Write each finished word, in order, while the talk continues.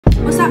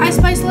that Ice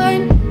Spice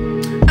line?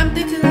 I'm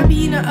thick as I be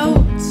eating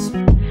oats.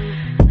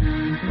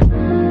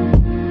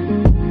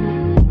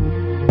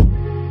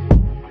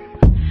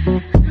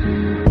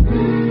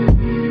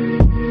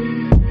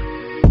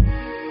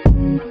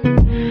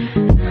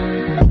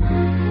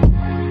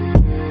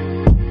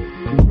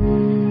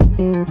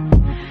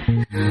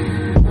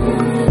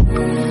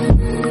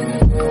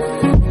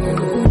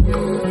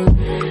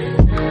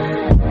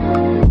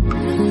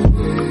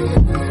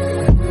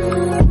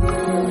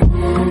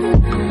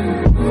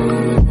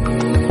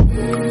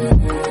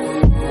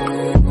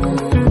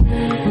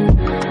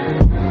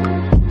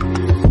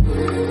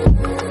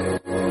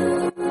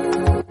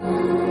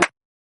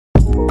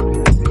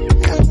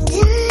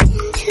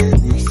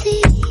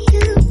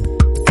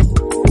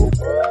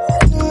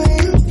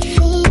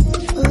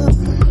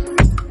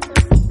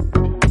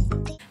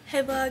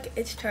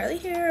 It's Charlie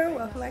here.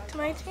 Welcome back to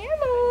my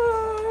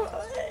channel.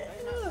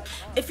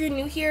 If you're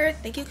new here,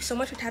 thank you so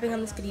much for tapping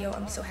on this video.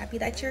 I'm so happy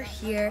that you're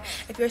here.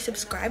 If you're a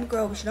subscribed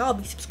girl, we should all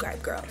be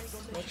subscribed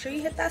girls. Make sure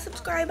you hit that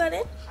subscribe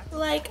button,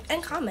 like,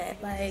 and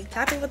comment. Like,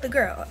 tapping with the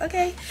girl,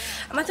 okay?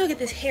 I'm about to go get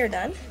this hair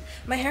done.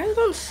 My hair has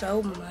grown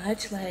so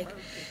much. Like,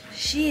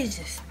 she is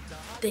just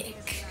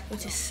thick,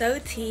 which is so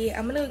tea.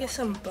 I'm gonna go get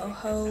some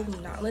boho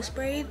knotless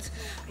braids,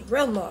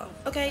 real long.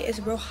 Okay, it's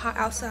real hot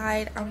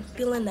outside. I'm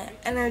feeling the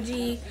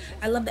energy.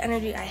 I love the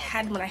energy I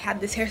had when I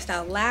had this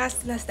hairstyle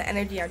last, and that's the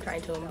energy I'm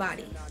trying to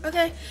embody.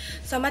 Okay,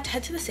 so I'm about to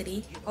head to the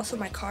city. Also,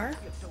 my car,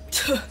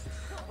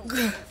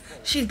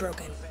 she's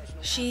broken.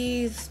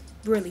 She's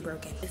really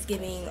broken. It's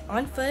giving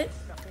on foot,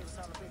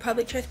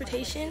 public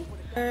transportation,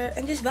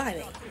 and just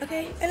vibing.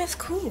 Okay, and it's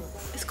cool.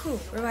 It's cool.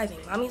 We're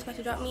vibing. Mommy's about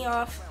to drop me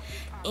off.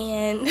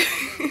 And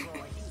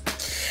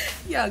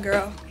yeah,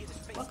 girl,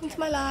 welcome to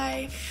my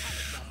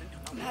life.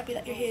 I'm happy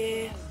that you're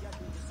here.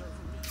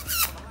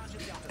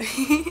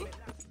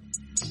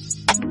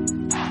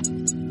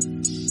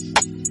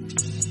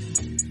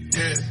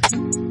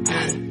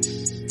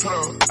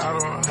 I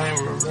don't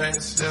hang with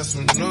rats, that's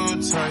some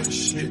new type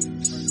shit.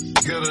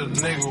 Get a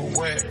nigga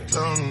wet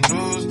on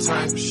news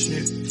type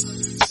shit.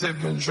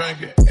 Sippin',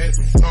 drinkin',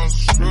 actin' on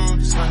screw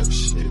type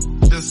shit.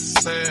 Just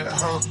a sad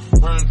hoe,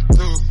 run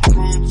through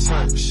crew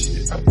type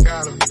shit. I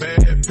got a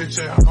bad bitch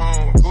at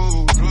home,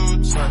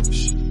 voodoo type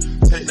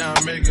shit. Take down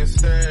Megan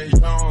Sad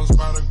Jones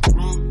by the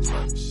group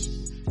type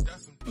shit.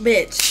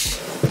 Bitch.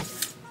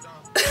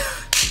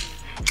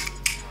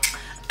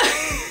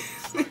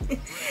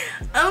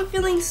 I'm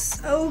feeling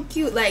so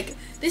cute. Like,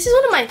 this is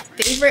one of my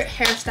favorite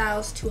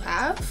hairstyles to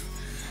have.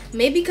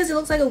 Maybe because it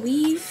looks like a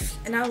weave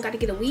and I don't got to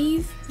get a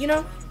weave, you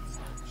know?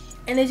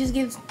 And it just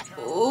gives,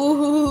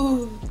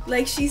 ooh,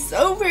 like she's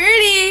so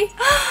pretty.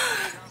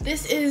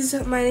 This is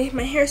my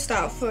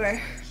hairstyle for,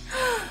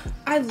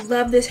 I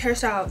love this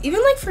hairstyle.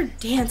 Even like for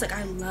dance, like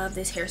I love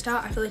this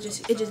hairstyle. I feel like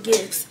it just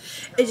gives.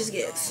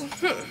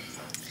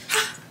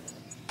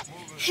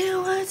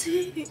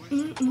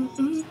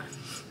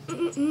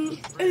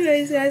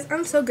 Anyways, guys,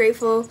 I'm so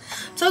grateful,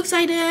 so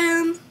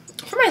excited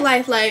for my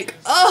life. Like,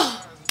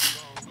 oh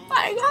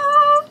my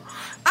god,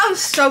 I'm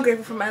so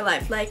grateful for my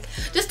life. Like,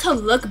 just to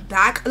look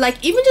back,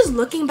 like even just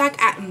looking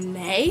back at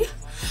May,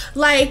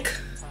 like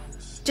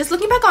just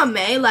looking back on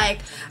May, like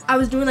I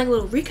was doing like a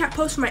little recap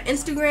post for my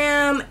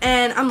Instagram,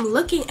 and I'm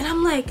looking and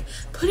I'm like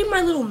putting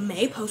my little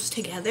May post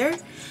together,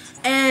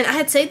 and I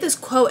had saved this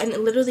quote, and it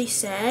literally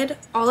said,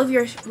 all of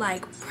your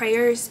like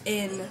prayers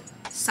in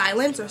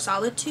silence or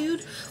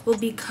solitude will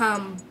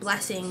become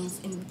blessings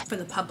in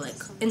the public,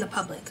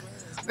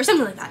 or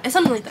something like that. It's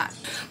something like that.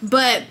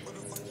 But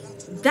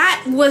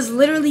that was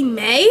literally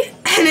May,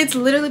 and it's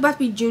literally about to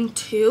be June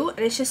 2, and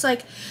it's just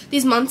like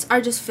these months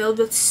are just filled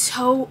with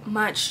so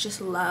much just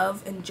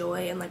love and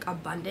joy and like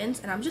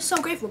abundance, and I'm just so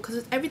grateful because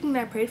it's everything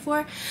that I prayed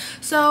for.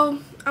 So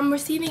I'm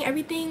receiving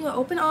everything with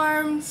open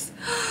arms.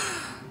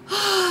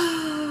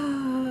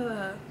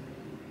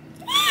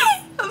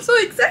 I'm so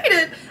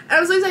excited.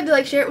 I'm so excited to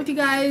like share it with you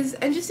guys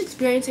and just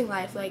experiencing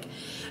life. Like,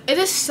 it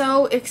is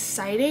so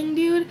exciting,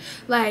 dude.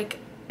 Like,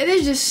 it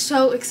is just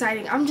so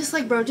exciting. I'm just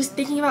like, bro, just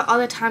thinking about all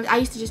the times I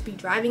used to just be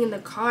driving in the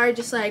car,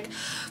 just like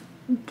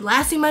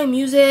blasting my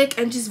music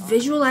and just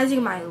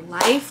visualizing my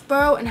life,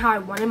 bro, and how I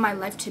wanted my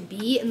life to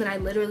be, and then I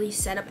literally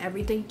set up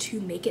everything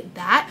to make it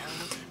that.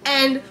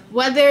 And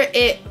whether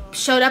it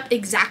showed up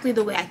exactly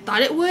the way I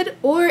thought it would,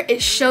 or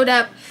it showed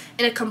up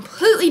in a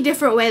completely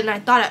different way than I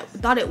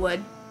thought it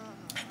would,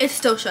 it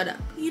still showed up.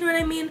 You know what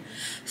I mean?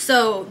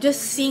 So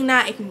just seeing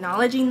that,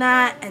 acknowledging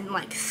that, and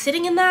like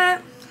sitting in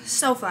that,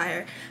 so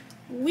fire.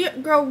 We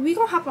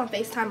gonna hop on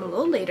FaceTime a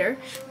little later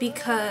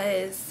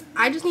because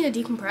I just need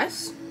to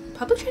decompress.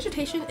 Public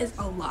transportation is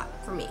a lot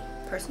for me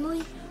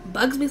personally.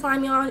 Bugs be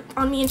flying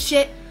on me and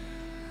shit.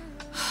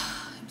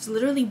 It's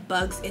literally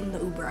bugs in the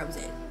Uber I was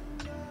in.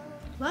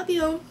 Love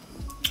you.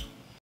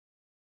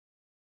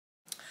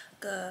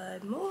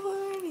 Good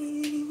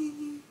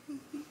morning.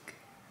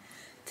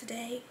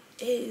 Today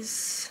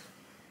is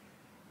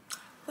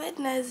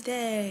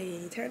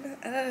Wednesday. Turn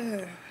it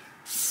up.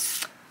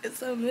 It's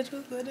the middle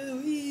of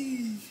the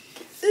week.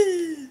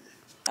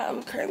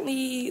 I'm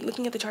currently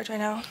looking at the charts right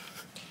now.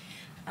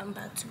 I'm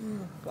about to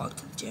walk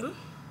to the gym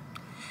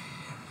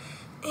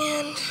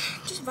and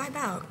just vibe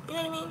out, you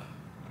know what I mean?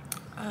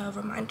 A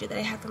reminder that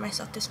I had for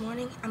myself this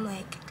morning, I'm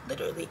like,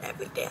 literally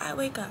every day I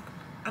wake up,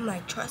 I'm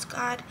like, trust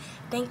God,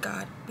 thank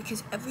God,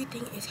 because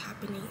everything is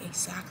happening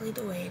exactly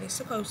the way it is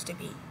supposed to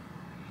be.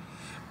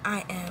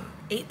 I am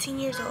 18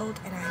 years old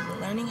and I'm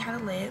learning how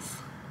to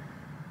live.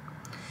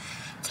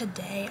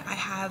 Today I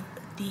have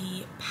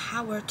the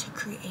power to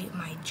create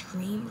my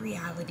dream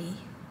reality.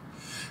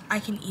 I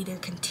can either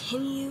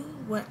continue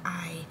what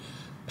I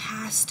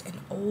past and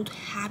old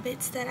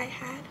habits that I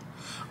had,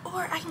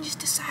 or I can just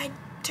decide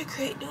to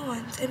create new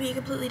ones and be a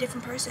completely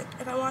different person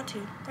if I want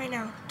to, right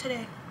now,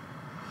 today.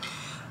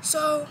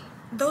 So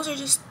those are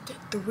just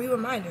 3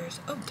 reminders.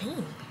 Oh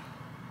dang,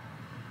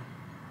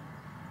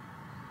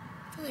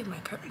 I feel like my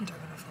curtains are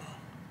gonna fall.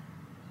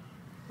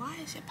 Why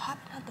is it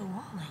popping out the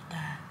wall like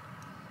that?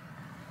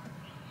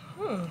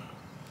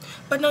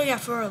 But no, yeah,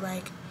 for real,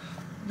 like,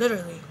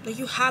 literally, like,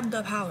 you have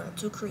the power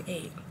to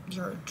create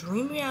your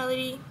dream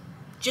reality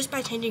just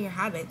by changing your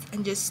habits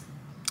and just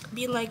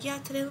being like, yeah,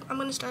 today I'm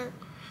gonna start,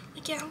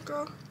 like, yeah,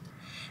 girl.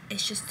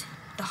 It's just,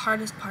 the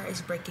hardest part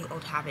is breaking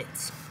old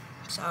habits.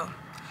 So,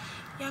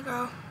 yeah,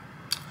 girl.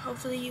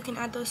 Hopefully you can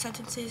add those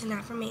sentences and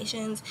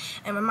affirmations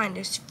and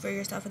reminders for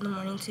yourself in the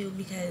morning too,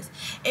 because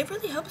it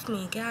really helps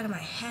me get out of my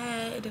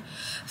head,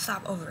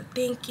 stop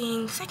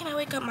overthinking. The second I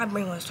wake up, my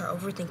brain wants to start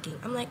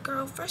overthinking. I'm like,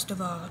 girl, first of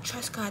all,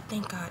 trust God,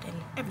 thank God,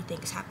 and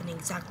everything is happening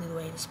exactly the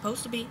way it's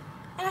supposed to be.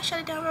 And I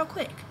shut it down real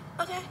quick,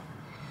 okay?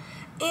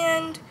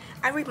 And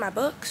I read my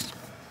books.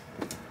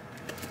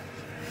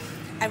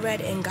 I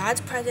read In God's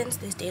Presence,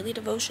 this daily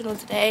devotional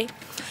today.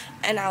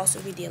 And I also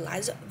read the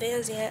Eliza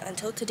Van Zandt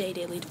Until Today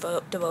daily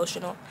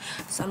devotional.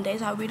 Some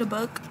days I'll read a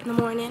book in the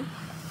morning.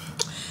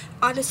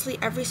 Honestly,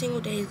 every single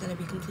day is going to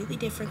be completely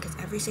different because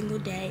every single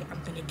day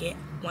I'm going to get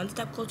one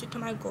step closer to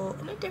my goal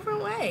in a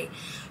different way.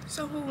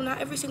 So not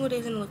every single day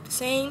is going to look the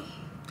same.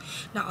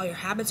 Not all your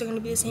habits are going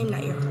to be the same.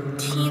 Not your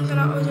routines are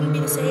not always going to be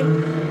the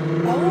same.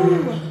 Oh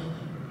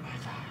my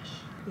gosh.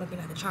 I'm looking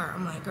at the chart.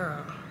 I'm like,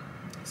 girl,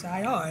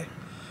 side eye.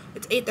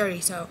 It's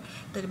 8:30, so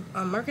the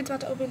market's about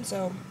to open,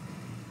 so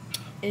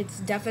it's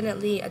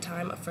definitely a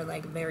time for,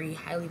 like, very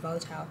highly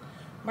volatile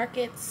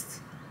markets.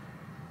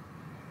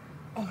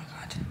 Oh my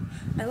god.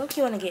 I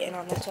low-key want to get in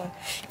on this one,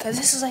 because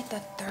this is, like,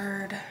 the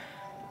 3rd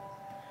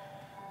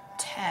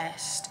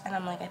test, and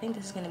I'm like, I think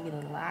this is going to be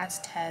the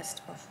last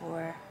test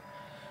before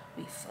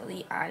we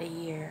fully out of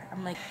here.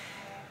 I'm like...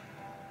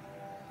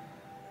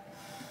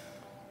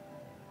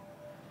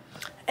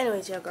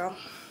 Anyways, yo, girl.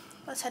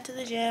 Let's head to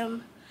the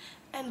gym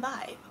and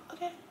vibe,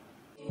 okay?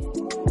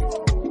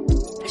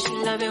 She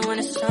love it when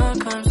the sun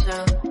comes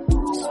out.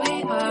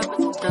 Sweetheart, but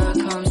the dark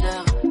comes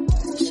out.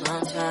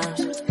 Sometimes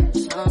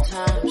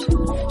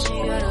she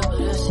gotta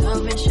put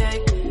herself in check.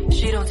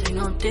 She don't take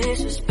no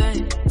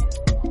disrespect.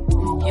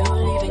 You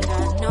leaving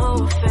got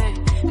no effect,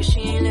 but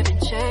she ain't living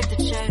check to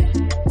check.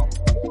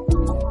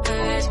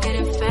 Her ass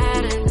getting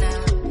fatter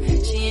now.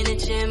 She in the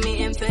gym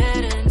eating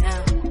better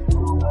now.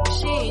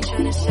 She ain't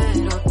tryna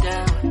settle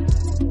down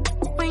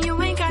when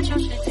you ain't got your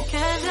shit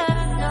together.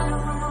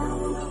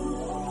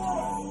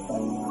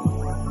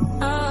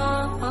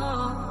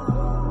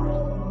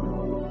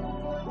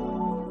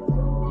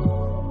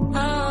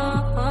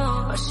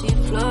 She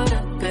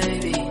floated,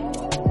 baby.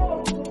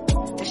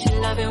 And she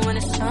love it when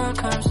the sun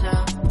comes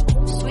out.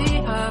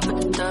 Sweetheart,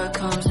 but the dark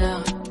comes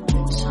out.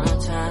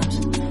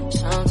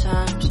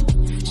 Sometimes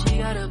she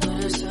gotta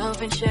put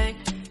herself in check.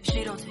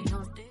 She don't take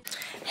no dick.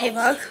 Hey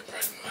vlog,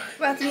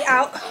 we're about to be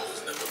out.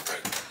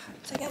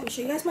 So I'm gonna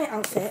show you guys my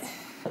outfit.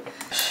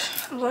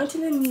 I'm going to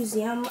the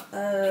Museum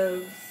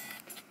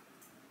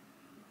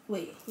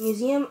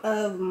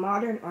of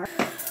Modern Art.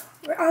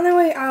 We're on our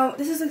way out.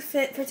 This is the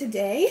fit for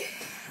today.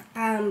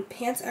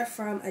 Pants are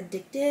from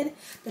Addicted.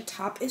 The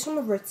top is from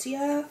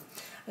Aritzia.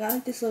 I got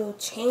like this little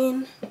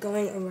chain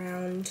going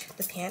around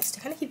the pants to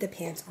kind of keep the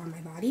pants on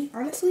my body,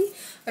 honestly.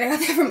 But I got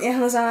that from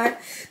Amazon.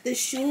 The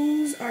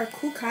shoes are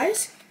cool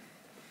guys.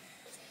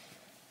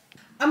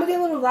 I'm gonna get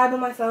a little vibe on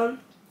my phone,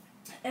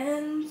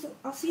 and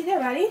I'll see you there,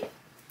 buddy.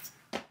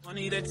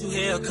 Funny that you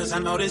here, cause I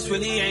know this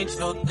really ain't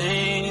your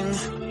thing.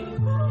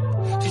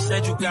 She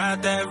said you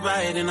got that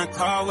right, and I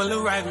call will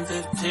arrive in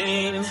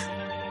 15.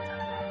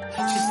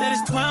 She said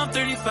it's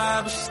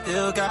 12:35, but she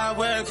still got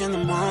work in the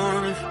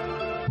morning.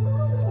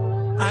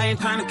 I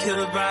ain't trying to kill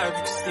the vibe, you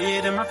can see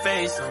it in my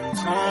face, I'm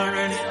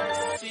torn.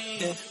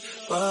 Yeah,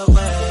 but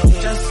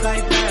wait, just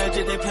like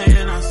magic, they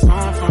playing our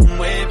song from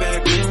way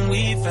back when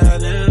we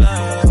fell in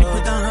love. She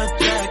put down her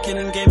jacket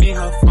and gave me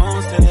her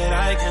phone, said that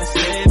I can't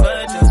stay,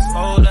 but just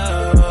hold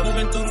up.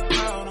 Moving through the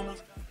crowd,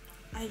 almost.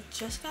 I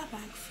just got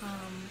back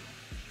from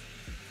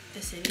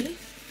the city.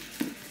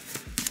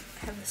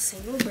 I have a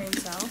single brain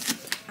cell.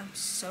 I'm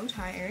so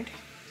tired.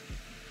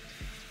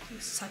 It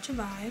was such a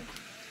vibe.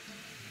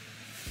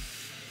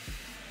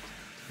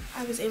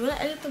 I was able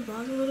to edit the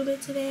vlog a little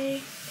bit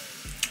today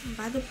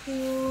by the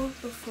pool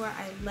before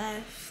I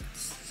left,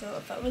 so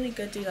it felt really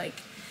good to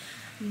like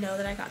know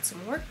that I got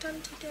some work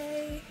done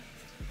today.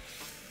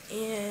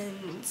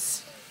 And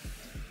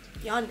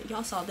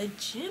y'all saw the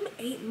gym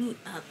ate me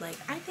up. Like,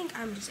 I think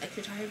I'm just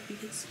extra tired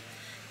because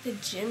the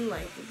gym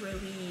like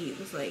really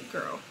was like,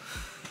 girl.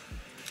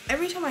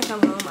 Every time I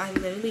come home, I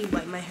literally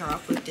wipe my hair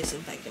off with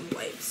disinfectant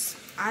wipes.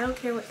 I don't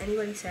care what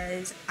anybody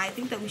says. I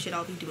think that we should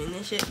all be doing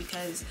this shit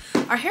because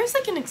our hair is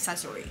like an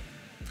accessory.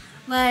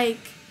 Like,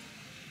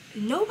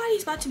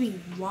 nobody's about to be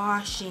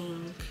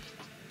washing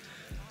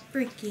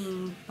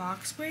freaking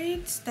box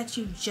braids that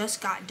you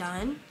just got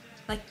done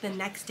like the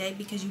next day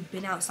because you've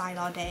been outside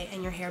all day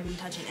and your hair been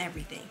touching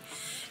everything.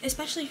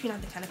 Especially if you're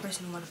not the kind of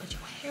person who want to put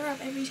your hair up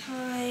every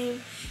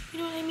time. You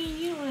know what I mean?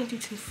 You don't want to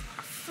do too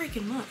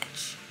freaking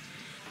much.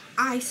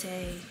 I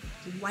say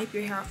wipe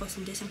your hair off with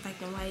some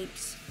disinfectant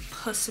wipes,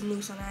 put some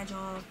mousse on that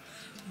on,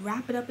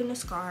 wrap it up in a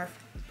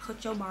scarf,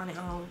 put your bonnet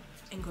on,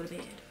 and go to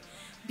bed.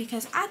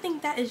 Because I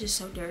think that is just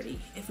so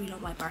dirty if we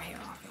don't wipe our hair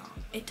off, y'all.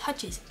 It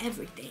touches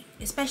everything,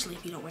 especially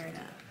if you don't wear it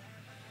up.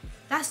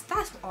 That's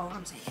all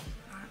I'm saying.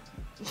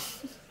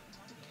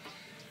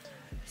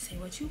 Say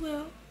what you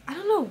will. I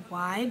don't know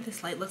why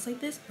this light looks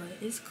like this, but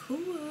it's cool.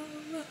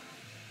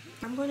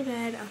 I'm going to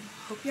bed. I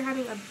hope you're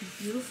having a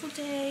beautiful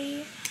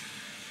day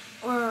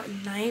or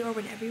night or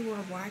whenever you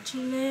are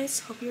watching this.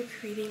 Hope you're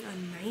creating a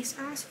nice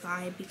ass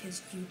vibe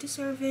because you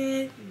deserve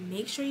it.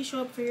 Make sure you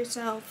show up for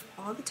yourself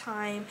all the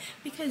time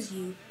because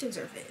you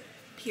deserve it.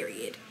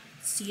 Period.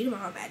 See you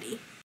tomorrow, baddie.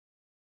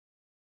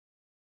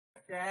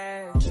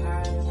 I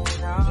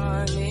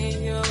need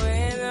you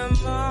in the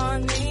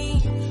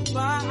morning, but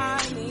I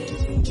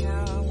need you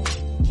now.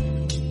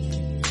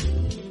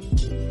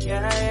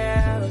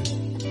 Yeah,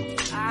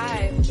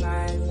 I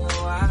find you,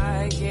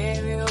 I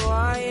gave you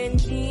all you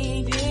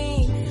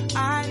needed.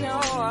 I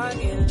know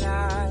what you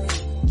like.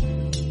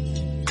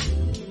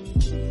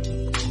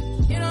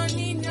 You don't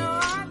need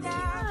no other.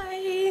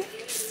 Hi.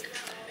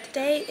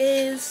 Today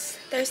is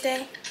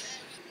Thursday.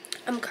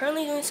 I'm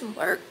currently doing some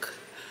work.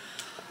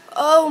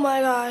 Oh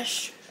my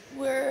gosh,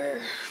 we're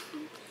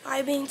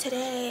vibing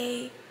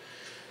today.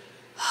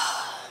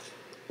 I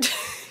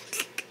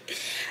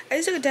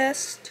just took a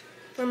test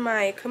for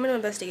my criminal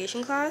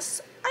investigation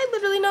class. I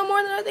literally know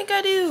more than I think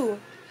I do.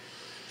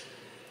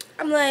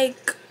 I'm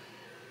like,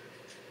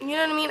 you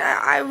know what I mean?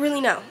 I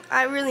really know.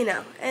 I really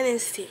know. And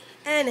it's tea.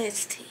 And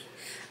it's tea.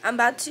 I'm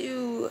about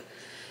to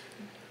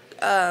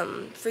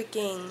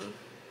freaking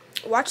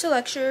watch the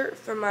lecture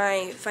for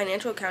my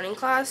financial accounting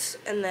class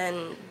and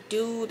then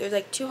there's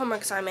like 2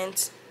 homework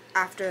assignments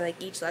after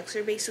like each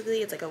lecture.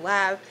 Basically it's like a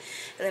lab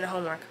and then a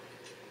homework,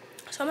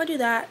 so I'm gonna do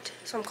that.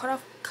 So I'm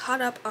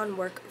caught up on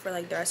work for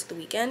like the rest of the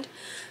weekend.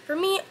 For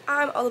me,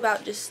 I'm all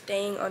about just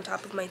staying on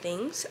top of my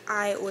things.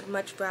 I would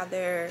much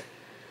rather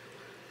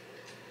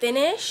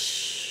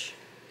finish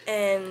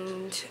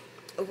and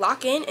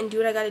lock in and do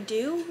what I gotta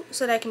do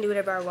so that I can do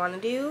whatever I want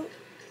to do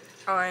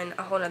on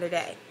a whole nother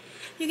day.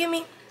 You get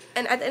me?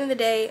 And at the end of the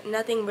day,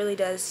 nothing really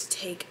does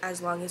take as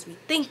long as we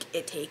think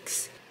it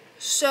takes.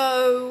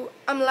 So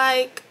I'm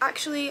like,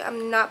 actually,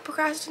 I'm not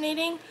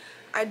procrastinating.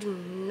 I do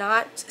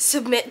not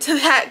submit to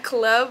that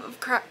club of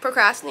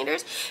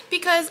procrastinators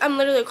because I'm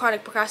literally a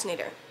chronic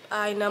procrastinator.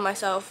 I know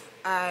myself.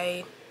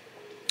 I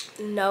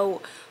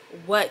know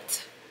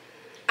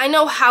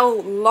how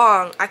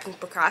long I can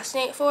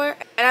procrastinate for,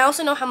 and I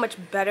also know how much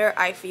better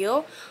I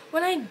feel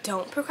when I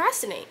don't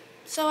procrastinate.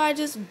 So I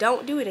just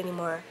don't do it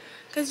anymore.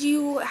 Because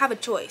you have a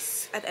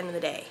choice at the end of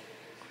the day.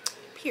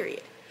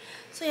 Period.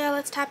 So yeah,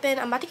 let's tap in.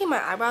 I'm about to get my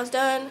eyebrows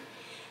done.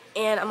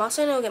 And I'm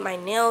also going to get my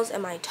nails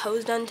and my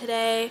toes done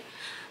today.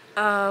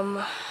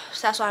 So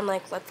that's why I'm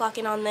like, let's lock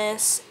in on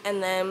this.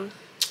 And then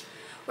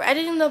we're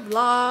editing the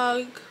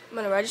vlog. I'm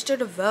going to register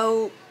to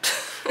vote.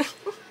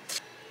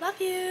 Love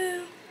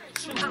you.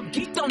 I'm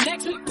geeked on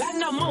next week, got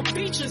no more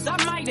features, I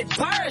might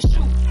embarrass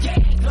you. Yeah,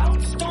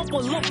 stomp a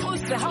little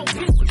pussy, hoe,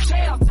 bitch with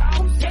shell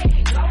toes.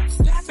 Yeah,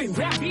 slapping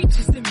rap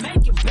bitches and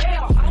make it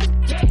bail.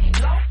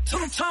 Yeah,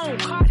 two-tone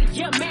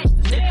Cartier match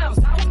the nails.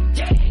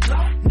 Yeah,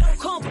 no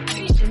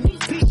competition, these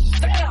bitches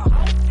fail.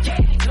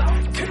 Yeah,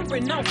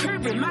 curving, no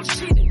curving, my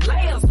shit in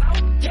layers.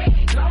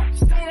 Yeah,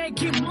 say they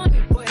get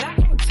money, but I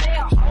can't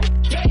tell.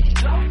 Yeah,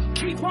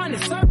 keep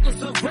running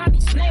circles around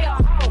the snail.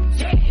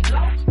 Yeah,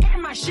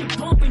 and my shit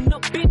bumping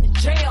up in the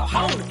jail.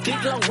 Hold it,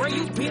 big long, where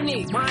you been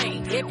at?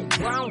 Mine,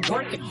 everywhere I'm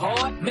working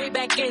hard.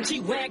 Maybach and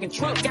G-Wagon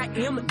truck, got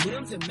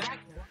M&M's and Mac.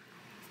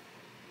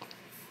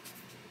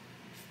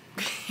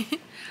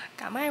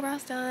 Got my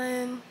eyebrows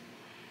done.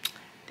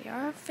 They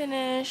are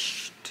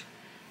finished.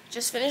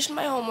 Just finished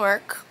my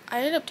homework. I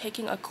ended up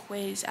taking a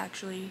quiz,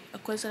 actually. A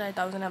quiz that I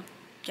thought was gonna have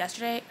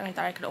yesterday, and I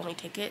thought I could only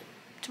take it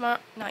tomorrow.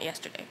 Not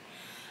yesterday.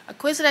 A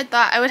quiz that I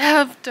thought I would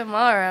have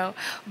tomorrow,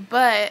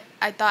 but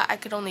I thought I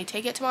could only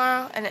take it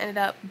tomorrow, and it ended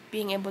up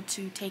being able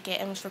to take it,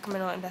 and it was for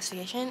criminal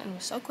investigation, and it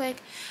was so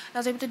quick. I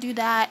was able to do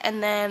that,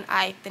 and then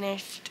I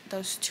finished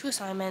those 2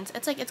 assignments.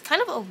 It's like, it's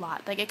kind of a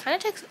lot. Like, it kind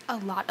of takes a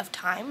lot of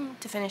time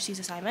to finish these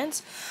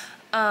assignments.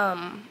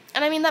 And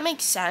I mean, that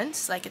makes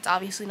sense. Like, it's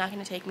obviously not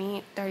going to take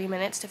me 30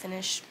 minutes to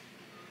finish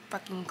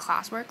fucking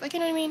classwork. Like, you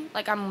know what I mean?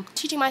 Like, I'm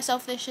teaching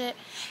myself this shit,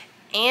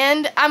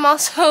 and I'm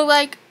also,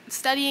 like,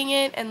 studying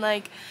it, and,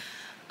 like,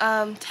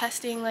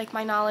 testing like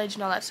my knowledge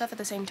and all that stuff at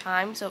the same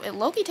time, so it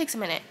low-key takes a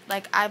minute.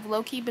 Like, I've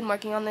low-key been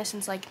working on this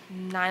since like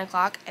 9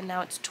 o'clock, and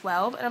now it's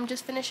 12 and I'm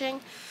just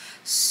finishing.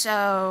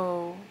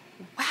 So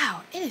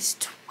wow, it is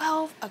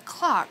 12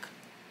 o'clock.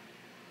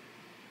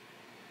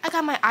 I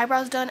got my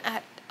eyebrows done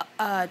at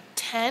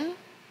 10.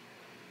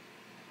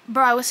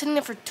 Bro, I was sitting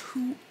there for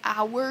 2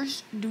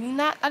 hours doing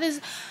that. That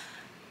is...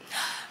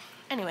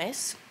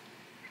 Anyways,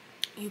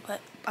 you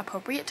put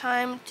appropriate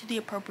time to the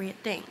appropriate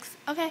things.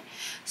 Okay,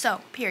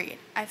 so period.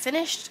 I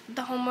finished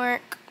the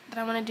homework that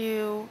I wanted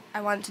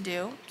to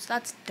do, so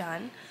that's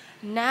done.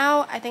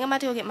 Now I think I'm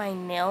about to go get my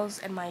nails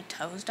and my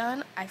toes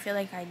done. I feel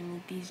like I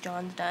need these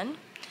Johns done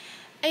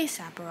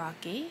ASAP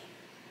Rocky.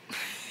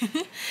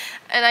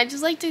 And I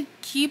just like to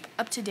keep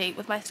up to date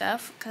with my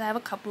stuff because I have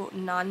a couple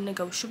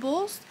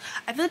non-negotiables.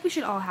 I feel like we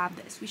should all have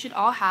this. We should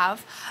all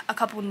have a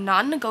couple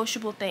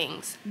non-negotiable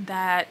things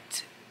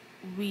that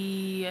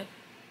we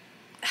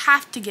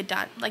have to get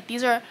done. Like,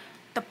 these are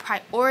the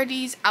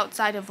priorities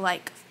outside of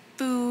like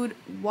food,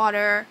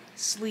 water,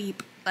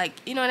 sleep, like,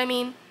 you know what I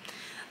mean?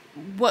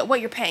 What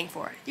you're paying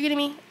for. You get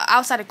me?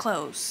 Outside of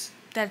clothes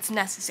that's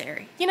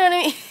necessary. You know what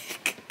I mean?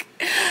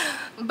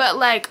 But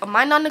like,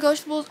 my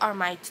non-negotiables are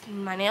my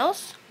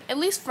nails. At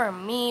least for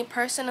me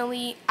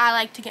personally, I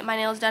like to get my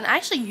nails done. I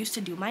actually used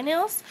to do my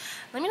nails.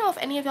 Let me know if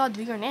any of y'all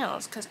do your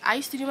nails, because I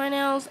used to do my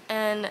nails,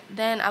 and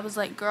then I was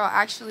like, girl,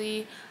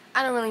 actually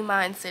I don't really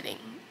mind sitting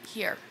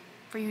here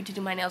for you to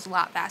do my nails a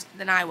lot faster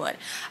than I would.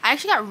 I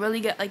actually got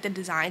really good at like the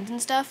designs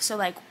and stuff, so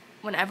like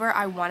whenever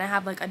I want to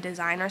have like a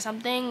design or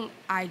something,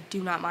 I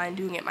do not mind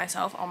doing it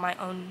myself on my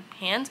own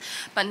hands.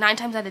 But 9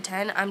 times out of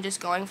 10, I'm just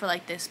going for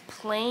like this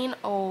plain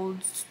old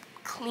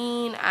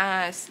clean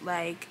ass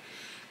like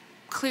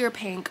clear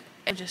pink.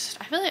 I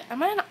feel like,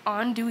 am I an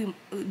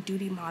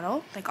on-duty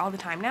model like all the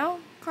time now?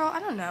 Girl, I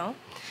don't know.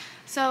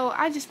 So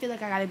I just feel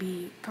like I gotta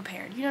be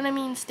prepared. You know what I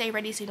mean? Stay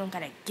ready so you don't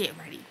gotta get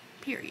ready.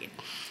 Period.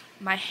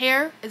 My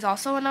hair is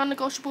also a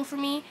non-negotiable for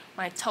me.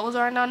 My toes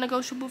are a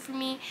non-negotiable for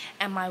me.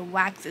 And my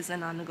wax is a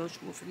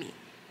non-negotiable for me.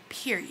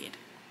 Period.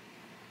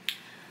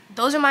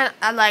 Those are my,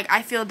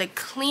 I feel the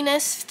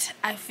cleanest.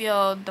 I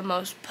feel the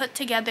most put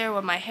together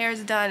when my hair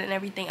is done and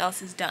everything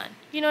else is done.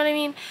 You know what I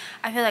mean?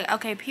 I feel like,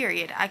 okay,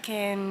 period. I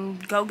can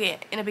go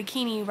get in a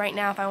bikini right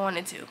now if I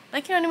wanted to.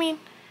 Like, you know what I mean?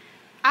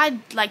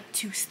 I'd like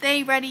to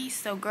stay ready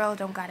so girls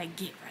don't gotta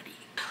get ready.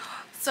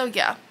 So,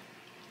 yeah.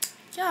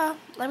 Yeah,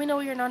 let me know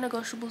what your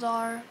non-negotiables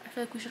are. I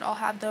feel like we should all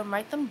have them.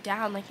 Write them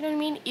down. Like, you know what I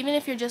mean? Even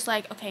if you're just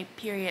like, okay,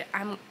 period,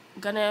 I'm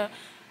gonna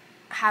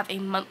have a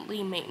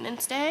monthly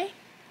maintenance day,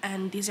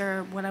 and these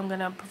are when I'm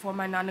gonna perform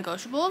my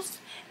non-negotiables,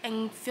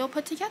 and feel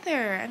put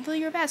together and feel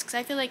your best. Because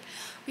I feel like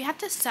we have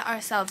to set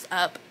ourselves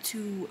up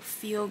to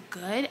feel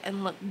good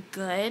and look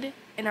good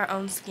in our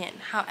own skin.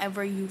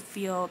 However you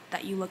feel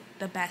that you look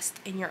the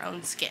best in your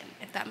own skin,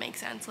 if that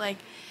makes sense. Like,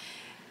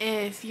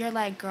 if you're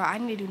like, girl, I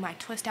need to do my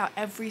twist out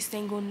every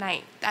single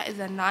night, that is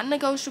a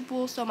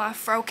non-negotiable so my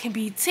fro can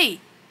be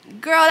tea.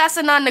 Girl, that's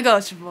a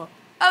non-negotiable.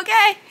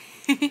 Okay?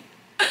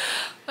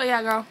 But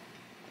yeah, girl.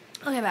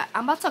 Okay, but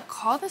I'm about to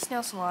call this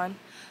nail salon.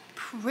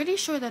 Pretty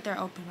sure that they're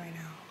open right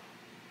now.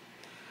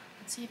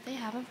 Let's see if they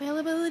have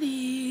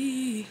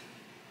availability.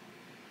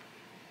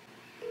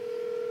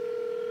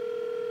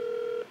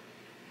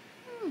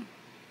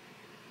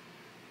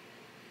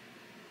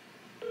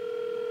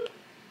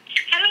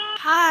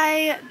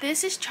 Hi,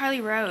 this is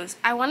Charlie Rose.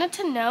 I wanted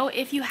to know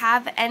if you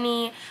have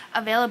any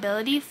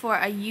availability for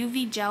a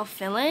UV gel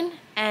fill-in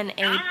and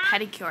a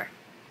pedicure.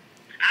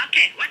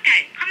 Okay, what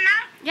time? Come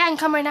now? Yeah, I can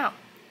come right now.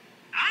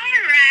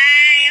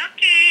 Alright,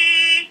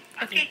 okay.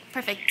 Okay,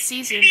 perfect. See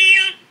you soon. See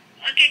you.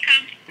 Okay,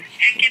 come.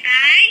 Okay,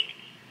 bye.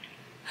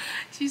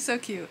 She's so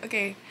cute.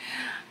 Okay,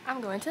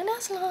 I'm going to the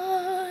nail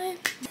salon.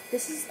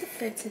 This is the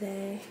fit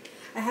today.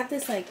 I have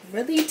this like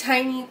really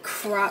tiny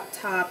crop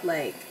top,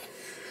 like,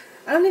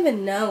 I don't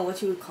even know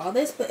what you would call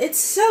this, but it's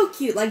so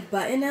cute, like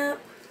button up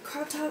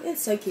crop top.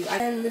 It's so cute.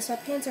 And the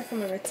sweatpants are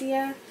from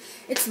Aritzia.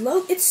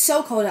 It's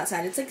so cold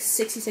outside. It's like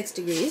 66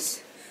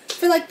 degrees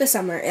for like the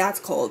summer.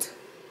 That's cold.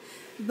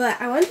 But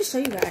I wanted to show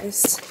you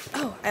guys.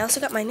 Oh, I also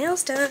got my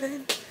nails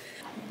done.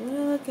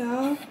 Look,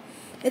 y'all.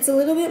 It's a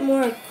little bit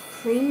more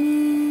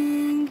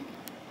creamy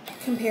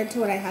compared to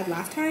what I had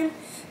last time,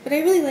 but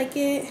I really like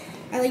it.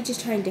 I like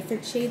just trying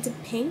different shades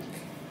of pink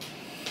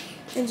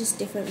and just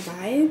different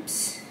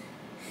vibes.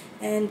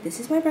 And this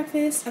is my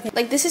breakfast. Okay,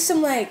 like this is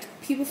some like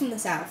people from the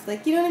South.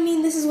 Like, you know what I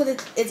mean? This is what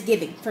it's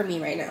giving for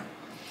me right now.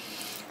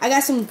 I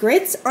got some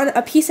grits on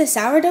a piece of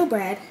sourdough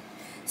bread,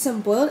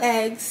 some boiled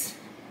eggs,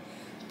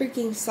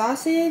 freaking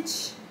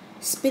sausage,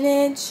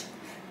 spinach,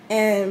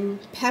 and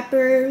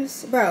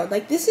peppers. Bro,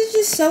 like this is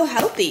just so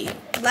healthy.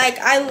 Like,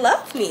 I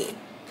love me.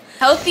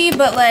 Healthy,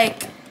 but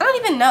like, I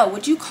don't even know.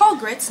 Would you call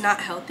grits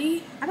not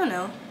healthy? I don't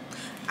know.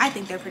 I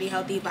think they're pretty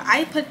healthy, but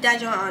I put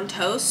that joint on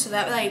toast so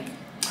that like,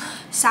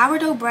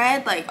 sourdough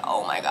bread, like,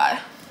 oh my god.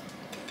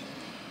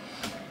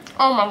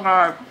 Oh my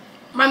god.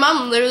 My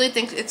mom literally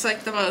thinks it's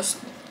like the most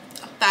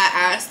fat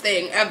ass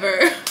thing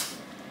ever.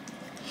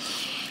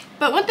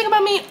 But one thing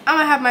about me, I'm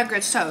gonna have my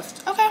grits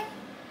toast. Okay.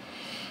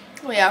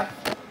 Well, yeah,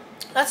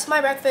 that's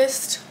my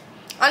breakfast.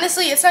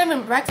 Honestly, it's not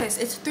even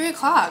breakfast. It's 3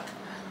 o'clock.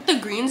 The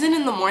greens in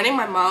the morning,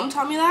 my mom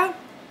taught me that.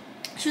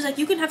 She was like,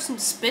 you can have some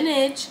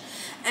spinach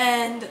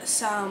and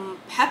some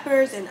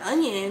peppers and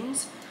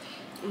onions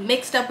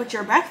mixed up with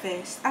your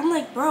breakfast. I'm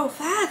like, bro,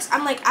 facts.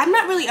 I'm like, I'm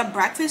not really a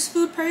breakfast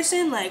food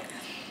person. Like,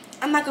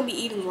 I'm not gonna be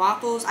eating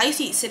waffles. I used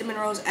to eat cinnamon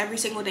rolls every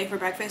single day for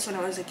breakfast when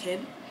I was a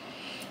kid.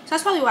 So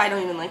that's probably why I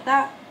don't even like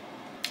that.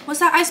 What's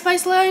that Ice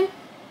Spice line?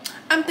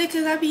 I'm thick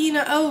cause I be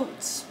eating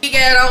oats. We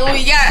get on what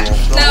we got.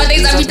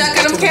 Nowadays I be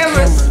ducking them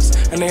cameras.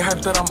 And they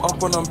hype that I'm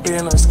up on them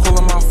banners.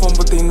 Calling my phone,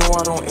 but they know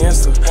I don't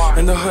answer.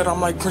 In the hood, I'm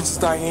like Princess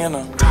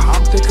Diana.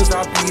 I'm thick cause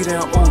I be eating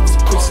oats.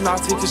 Pics not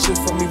taking shit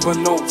from me, but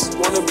notes.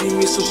 Wanna be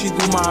me, so she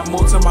do my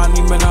emotes and my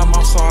name in her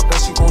mouth, so I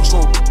bet she gon'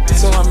 choke.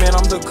 Tell her, man,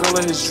 I'm the girl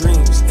of his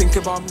dreams. Think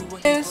about me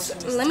when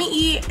let me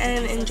eat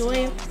and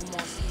enjoy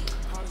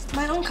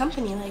my own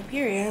company, like,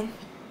 period.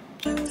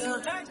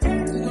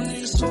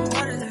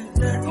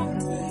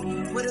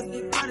 With a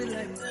big body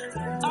like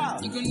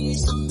that, you gon' need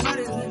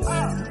somebody like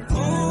that.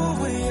 Ooh,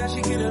 we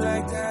actually get it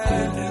like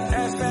that.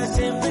 Ass fast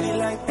and pretty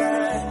like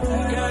that.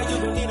 Girl, you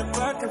gon' need a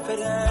partner for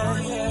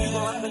that. You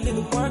gon' have a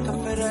little worker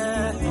for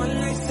that.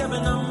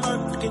 187,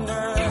 I'm working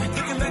that.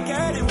 Looking back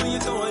at it when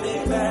you're throwing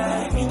it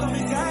back. You gon' be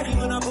tired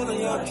when I'm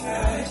pulling your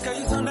cash. Girl,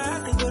 you so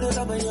nasty, put it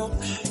up in your.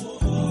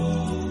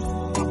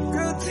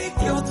 Girl, take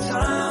your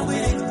time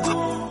with it.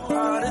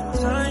 All the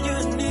time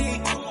you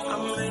need.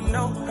 I'm in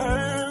no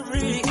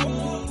hurry.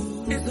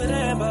 It's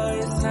whatever,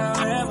 it's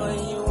however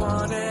you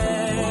want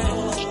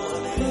it.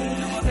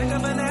 Take a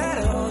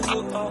banana on you,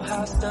 oh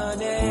how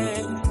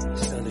stunning.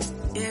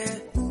 Yeah.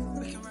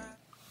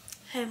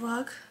 Hey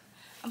vlog,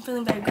 I'm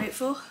feeling very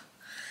grateful.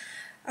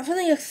 I'm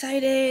feeling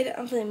excited,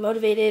 I'm feeling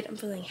motivated, I'm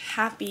feeling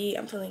happy,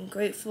 I'm feeling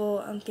grateful,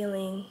 I'm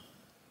feeling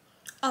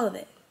all of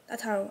it.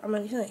 That's how I'm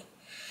really feeling.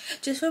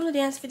 Just filmed a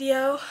dance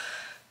video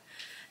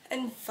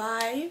and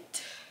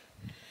vibed,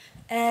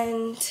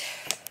 and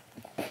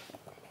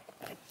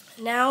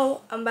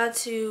now I'm about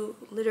to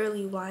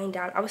literally wind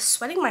down. I was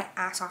sweating my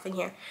ass off in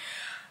here.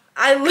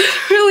 I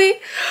literally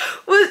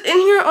was in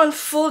here on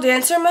full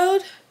dancer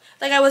mode.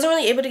 Like, I wasn't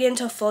really able to get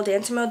into full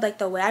dancer mode like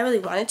the way I really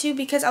wanted to,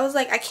 because I was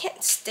like, I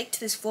can't stick to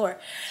this floor.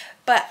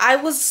 But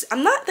I'm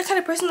not the kind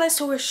of person that likes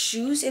to wear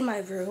shoes in my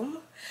room.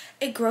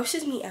 It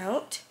grosses me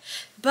out.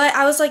 But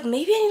I was like,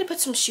 maybe I need to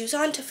put some shoes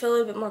on to feel a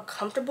little bit more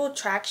comfortable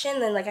traction,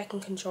 then like I can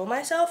control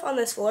myself on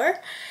this floor.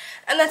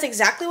 And that's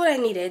exactly what I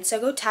needed. So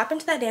go tap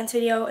into that dance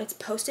video. It's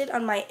posted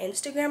on my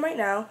Instagram right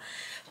now.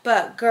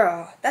 But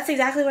girl, that's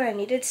exactly what I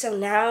needed. So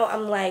now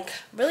I'm like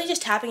really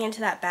just tapping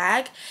into that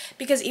bag,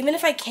 because even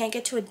if I can't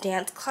get to a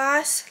dance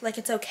class, like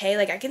it's okay.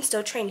 Like I can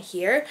still train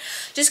here.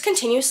 Just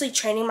continuously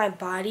training my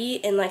body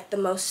in like the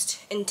most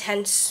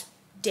intense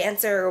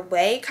dancer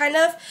way, kind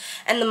of.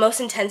 And the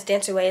most intense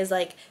dancer way is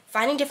like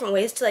finding different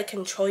ways to like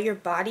control your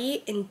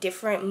body in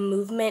different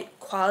movement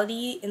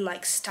quality and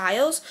like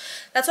styles.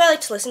 That's why I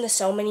like to listen to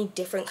so many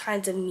different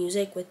kinds of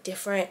music with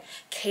different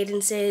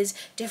cadences,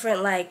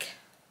 different like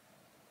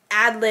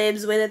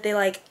ad-libs, way that they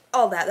like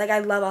all that. Like I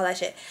love all that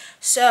shit.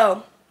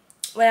 So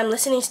when I'm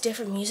listening to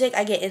different music,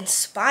 I get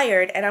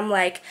inspired, and I'm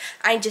like,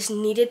 I just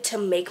needed to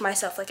make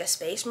myself like a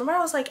space. Remember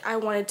I was like, I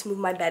wanted to move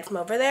my bed from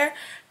over there?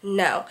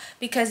 No,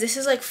 because this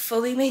is like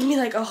fully made me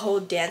like a whole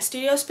dance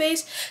studio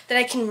space that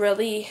I can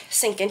really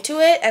sink into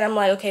it. And I'm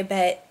like, okay,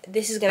 bet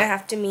this is gonna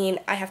have to mean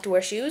I have to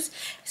wear shoes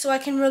so I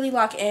can really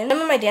lock in. When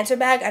I'm in my dancer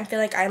bag, I feel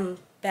like I'm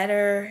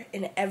better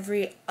in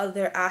every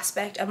other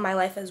aspect of my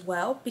life as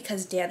well,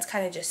 because dance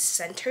kind of just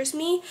centers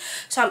me.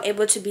 So I'm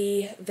able to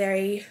be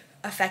very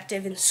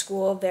effective in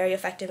school, very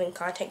effective in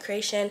content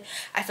creation.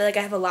 I feel like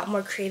I have a lot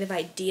more creative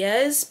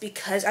ideas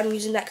because I'm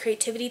using that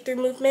creativity through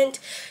movement,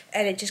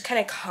 and it just kind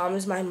of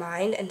calms my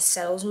mind and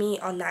settles me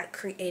on that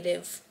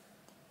creative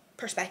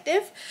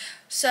perspective.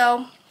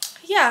 So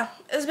yeah,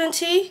 it's been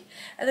tea.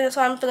 I think that's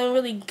why I'm feeling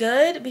really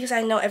good, because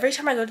I know every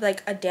time I go to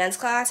like a dance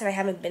class and I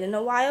haven't been in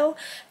a while,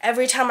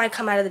 every time I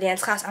come out of the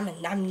dance class,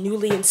 I'm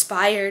newly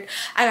inspired.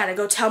 I gotta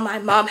go tell my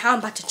mom how I'm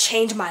about to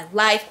change my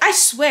life. I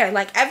swear,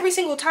 like every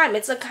single time,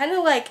 it's a kind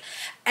of like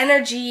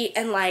energy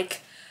and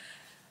like,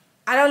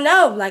 I don't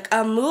know, like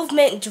a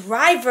movement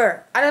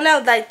driver. I don't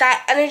know, like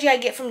that energy I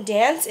get from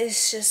dance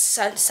is just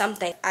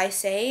something. I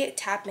say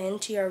tap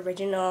into your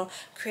original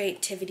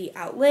creativity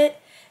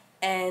outlet,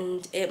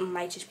 and it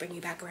might just bring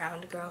you back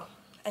around, girl.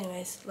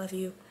 Anyways, love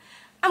you.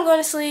 I'm going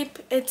to sleep.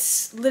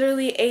 It's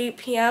literally 8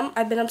 p.m.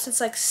 I've been up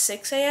since like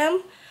 6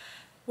 a.m.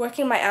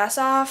 working my ass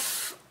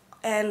off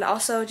and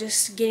also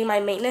just getting my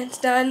maintenance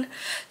done.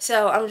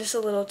 So I'm just a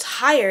little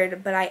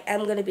tired, but I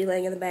am going to be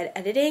laying in the bed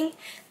editing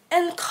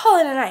and call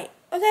it a night,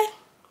 okay?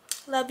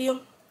 Love you.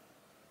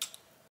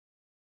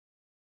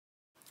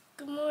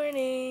 Good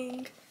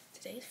morning.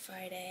 Today's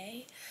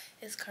Friday.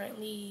 It's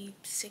currently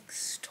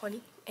 6:20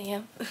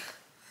 a.m.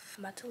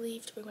 I'm about to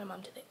leave to bring my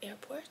mom to the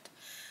airport,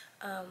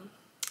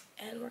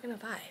 and we're gonna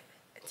vibe.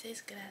 And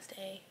today's a good ass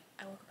day.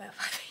 I woke up at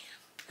 5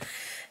 a.m.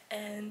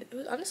 and it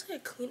was honestly a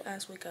clean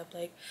ass wake up.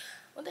 Like,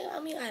 one thing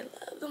about me, I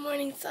love the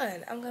morning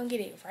sun. I'm gonna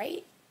get it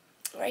right.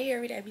 right here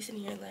every day. I be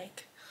sitting here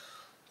like,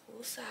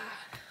 woosah,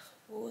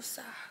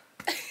 woosah.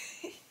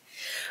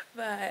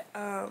 But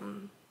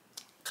calm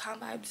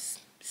vibes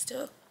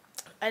still.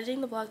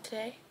 Editing the vlog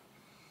today.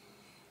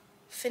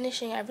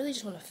 Finishing, I really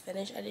just want to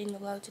finish editing the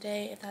vlog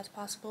today if that's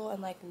possible, and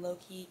like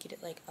low-key get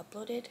it like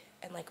uploaded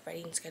and like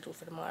ready and scheduled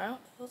for tomorrow.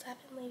 What's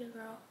happening later,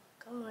 girl?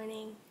 Good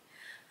morning.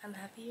 I'm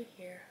happy you're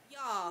here.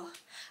 Y'all,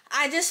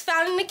 I just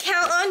found an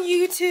account on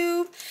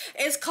YouTube.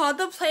 It's called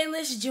The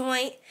Playlist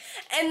Joint,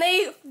 and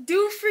they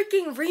do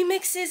freaking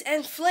remixes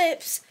and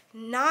flips,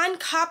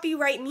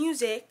 non-copyright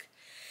music,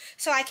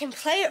 so I can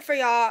play it for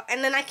y'all,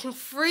 and then I can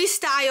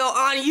freestyle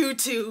on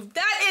YouTube.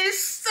 That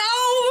is so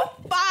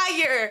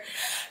fire!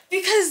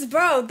 Because,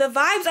 bro, the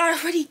vibes are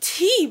already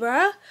tea,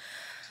 bro.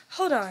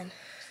 Hold on.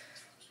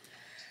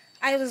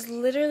 I was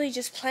literally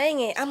just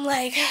playing it. I'm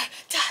like,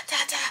 da,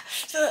 da, da,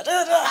 da,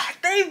 da, da.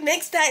 They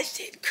mixed that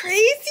shit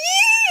crazy.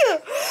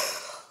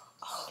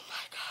 Oh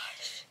my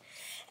gosh.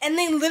 And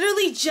they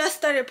literally just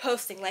started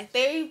posting. Like,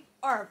 they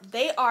are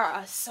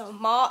a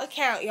small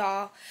account,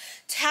 y'all.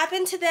 Tap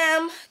into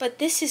them. But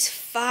this is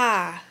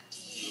fire.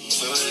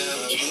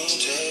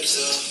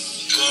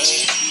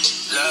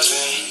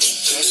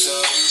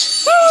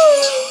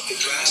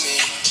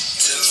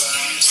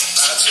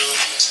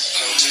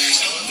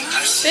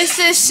 This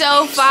is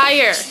so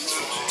fire.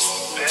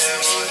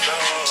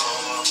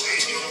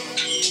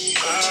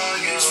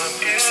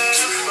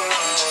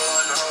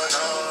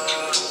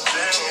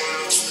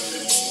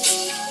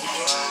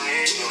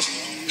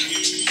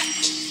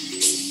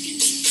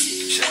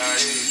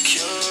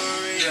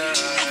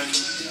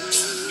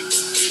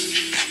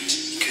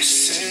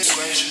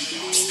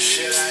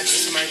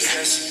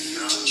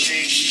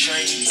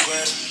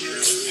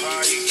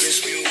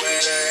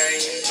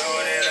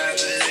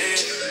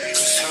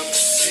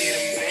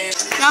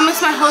 I'll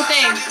mix my whole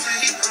thing.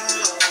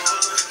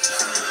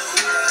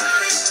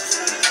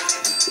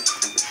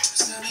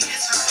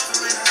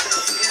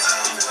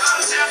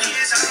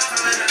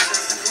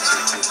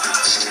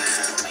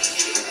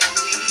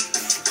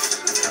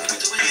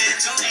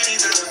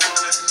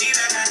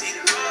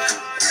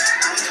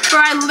 Bro,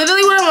 I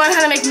literally wouldn't learn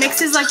how to make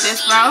mixes like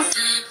this, bro.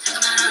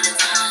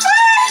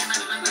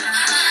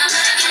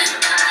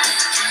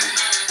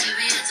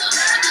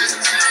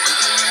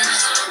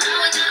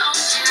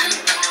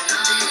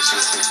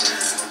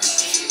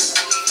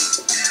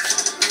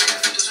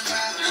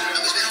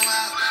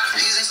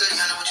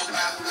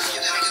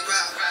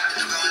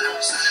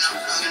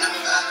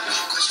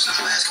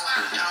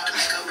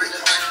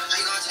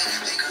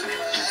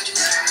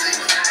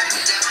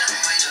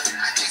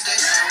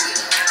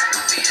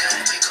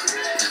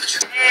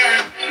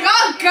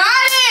 Y'all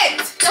got it!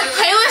 The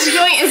playlist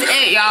joint is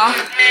it, y'all.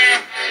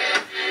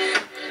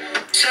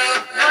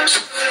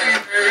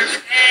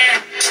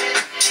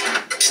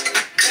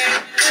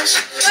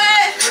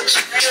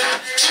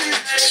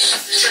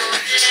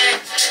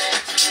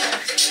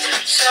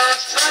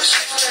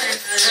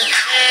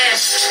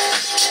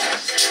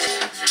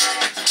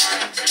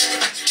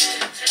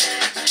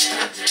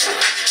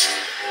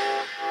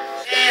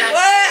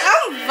 What?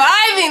 I'm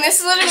vibing. This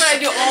is literally what I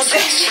do all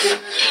day.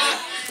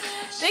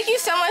 Thank you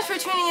so much for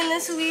tuning in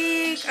this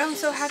week. I'm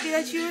so happy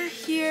that you were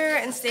here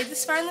and stayed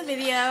this far in the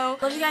video.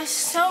 Love you guys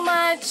so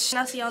much, and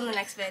I'll see y'all in the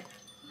next vid.